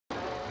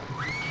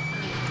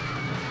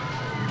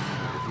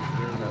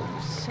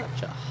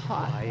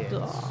hot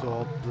dog.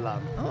 So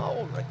plump.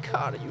 Oh,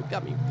 Ricardo, you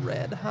got me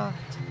red hot.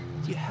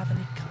 Do you have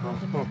any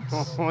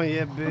condiments? Oh,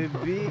 yeah,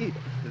 baby.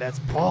 Let's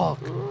pork.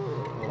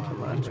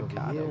 Come on,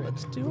 Ricardo,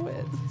 let's do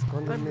it.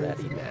 I'm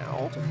ready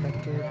now.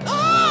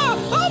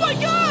 Oh! Oh my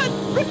God!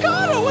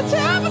 Ricardo, what's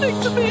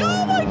happening to me?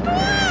 Oh my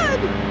God!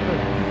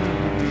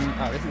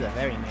 Oh, this is a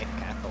very nice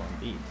castle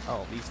indeed.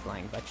 Oh, these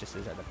flying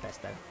duchesses are the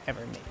best I've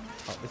ever made.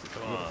 Oh, this is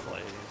beautiful.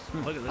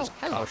 Look at this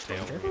Hello,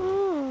 cocktail.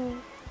 stranger.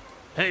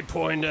 Hey,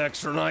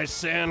 Poindexter, nice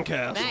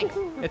sandcastle. Thanks.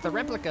 It's a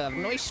replica of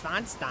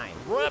Neuschwanstein.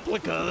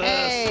 Replica this.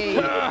 Hey,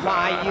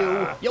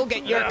 why you'll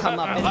get your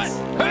comeuppance.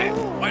 Hey,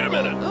 wait a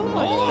minute. Oh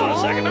my Hold on a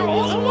God. second.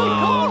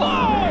 Hold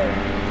on.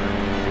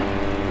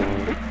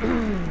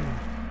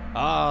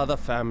 Ah, the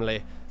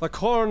family. The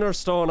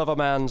cornerstone of a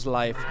man's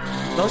life.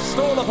 The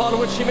stone upon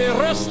which he may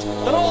rest,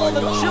 and all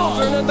the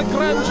children and the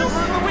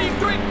grandchildren, the wee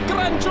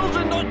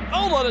great-grandchildren.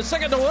 Hold on a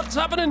second. What's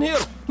happening here?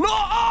 No!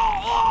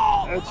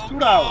 Oh! It's $2.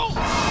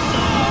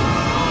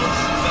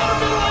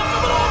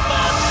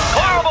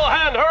 Horrible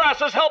hand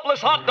harasses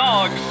helpless hot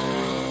dogs.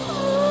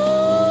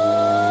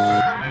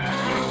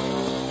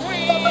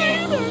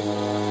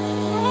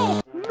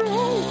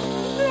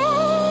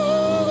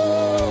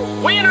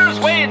 Wieners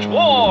wage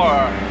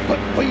war. What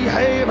we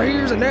have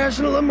here's a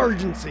national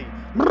emergency.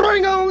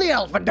 Bring on the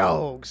alpha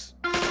dogs.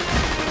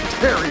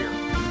 Terrier.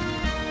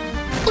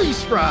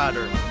 Police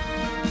Rider.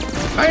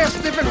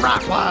 Mastiff and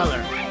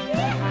Rottweiler.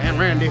 And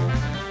Randy.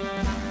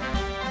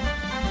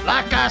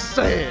 Like I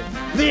said,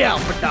 the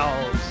alpha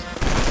dogs.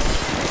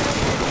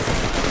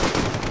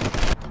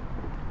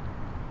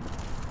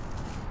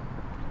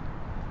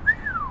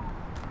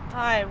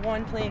 Hi,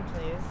 one plane,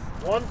 please.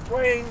 One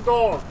plain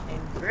dog.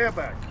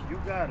 Bareback, you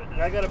got it.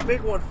 And I got a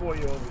big one for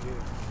you over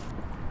here.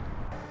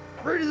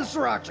 Ready the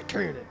sriracha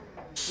cannon.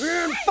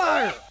 We're on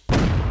fire.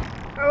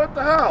 Hey, what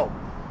the hell?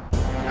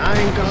 I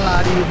ain't gonna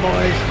lie to you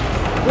boys.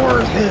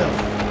 War is hell.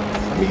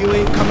 Some of you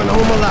ain't coming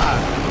home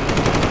alive.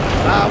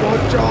 But I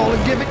want y'all to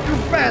give it your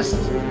best.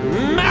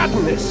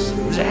 Madness!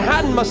 The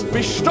hand must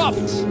be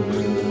stopped.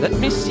 Let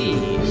me see.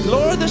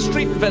 Floor the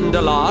street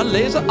vendor law,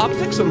 laser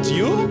optics and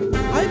you?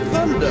 I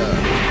wonder.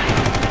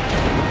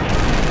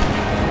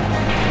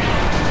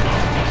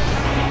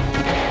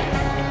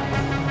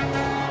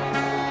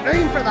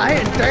 Aim for the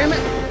head, damn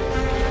it!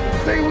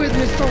 Stay with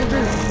me,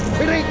 soldier.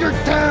 It ain't your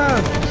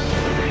time.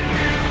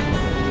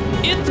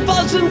 It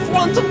was in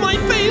front of my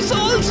face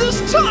all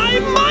this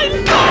time, my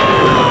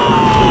God!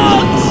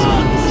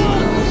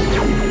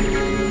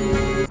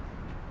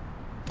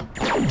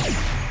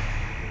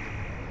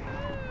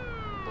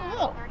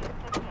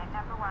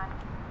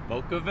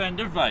 Boca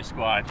Vendor Vice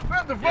Squad.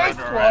 The vice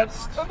squad?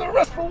 And the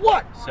rest for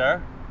what?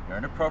 Sir, you're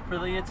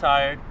inappropriately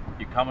attired.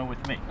 You're coming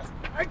with me.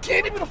 I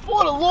can't even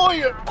afford a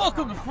lawyer.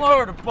 Welcome to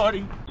Florida,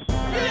 buddy.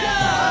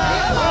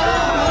 Yeah!